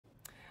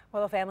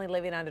Well, a family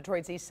living on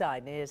Detroit's east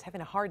side is having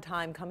a hard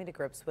time coming to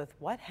grips with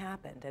what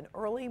happened. An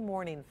early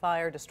morning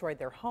fire destroyed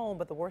their home,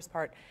 but the worst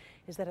part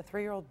is that a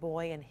 3-year-old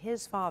boy and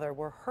his father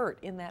were hurt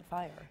in that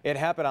fire. It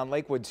happened on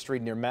Lakewood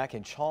Street near Mack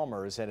and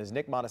Chalmers, and as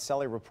Nick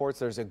Monticelli reports,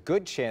 there's a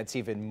good chance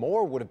even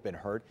more would have been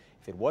hurt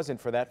if it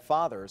wasn't for that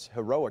father's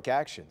heroic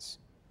actions.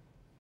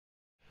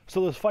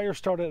 So this fire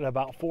started at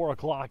about 4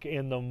 o'clock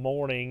in the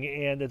morning,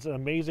 and it's an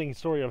amazing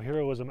story of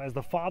heroism as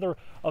the father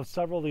of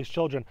several of these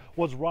children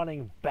was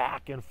running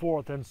back and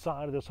forth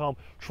inside of this home,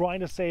 trying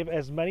to save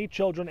as many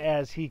children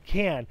as he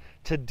can.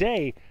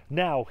 Today,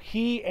 now,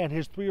 he and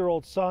his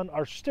 3-year-old son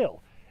are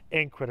still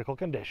in critical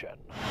condition.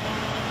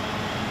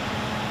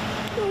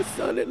 My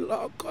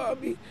son-in-law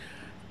called me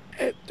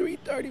at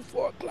 3:30,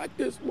 4 o'clock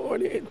this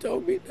morning and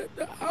told me that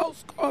the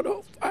house caught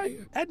on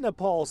fire. Edna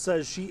Paul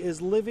says she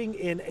is living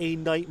in a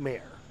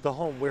nightmare. The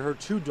home where her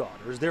 2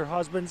 daughters, their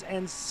husbands,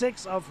 and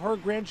 6 of her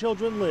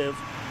grandchildren live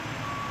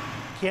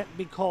can't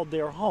be called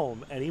their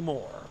home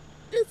anymore.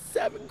 It's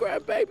 7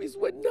 grandbabies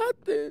with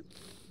nothing.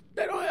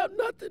 They don't have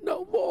nothing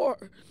no more.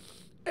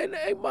 And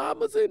their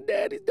mamas and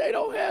daddies, they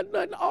don't have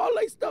nothing. All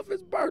their stuff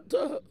is burnt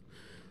up.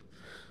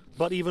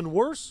 But even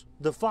worse,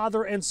 the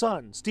father and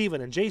son,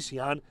 Stephen and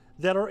Jason,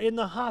 that are in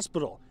the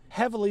hospital,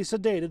 heavily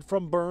sedated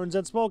from burns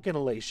and smoke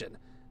inhalation.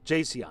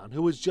 Jason,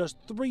 who is just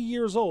 3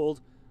 years old,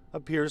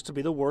 appears to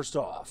be the worst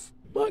off.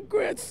 My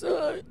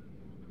grandson,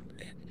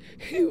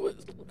 he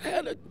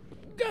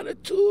got a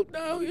tube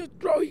down his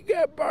throat. He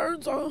got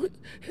burns on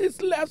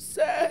his left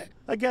side.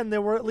 Again, there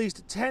were at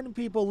least 10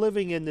 people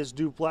living in this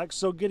duplex,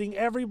 so getting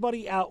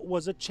everybody out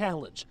was a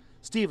challenge.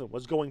 Stephen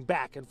was going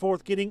back and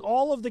forth getting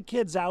all of the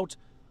kids out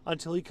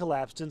until he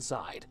collapsed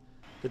inside.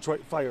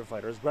 Detroit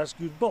firefighters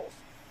rescued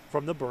both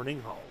from the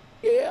burning home.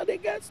 Yeah, they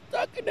got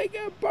stuck and they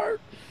got burnt.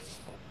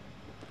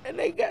 And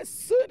they got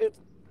soot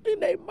in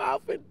their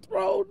mouth and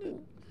throat,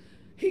 and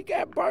he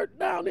got burnt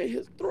down in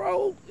his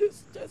throat.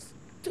 It's just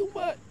too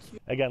much.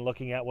 Again,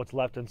 looking at what's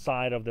left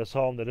inside of this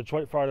home, the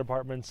Detroit Fire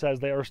Department says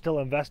they are still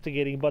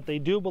investigating, but they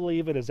do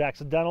believe it is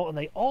accidental, and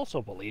they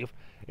also believe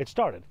it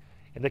started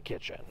in the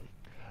kitchen.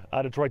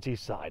 Detroit's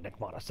east side, Nick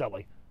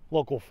Monticelli,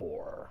 Local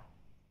 4.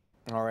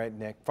 All right,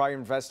 Nick. Fire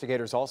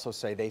investigators also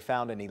say they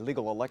found an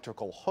illegal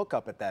electrical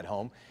hookup at that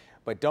home,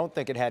 but don't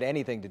think it had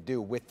anything to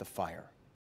do with the fire.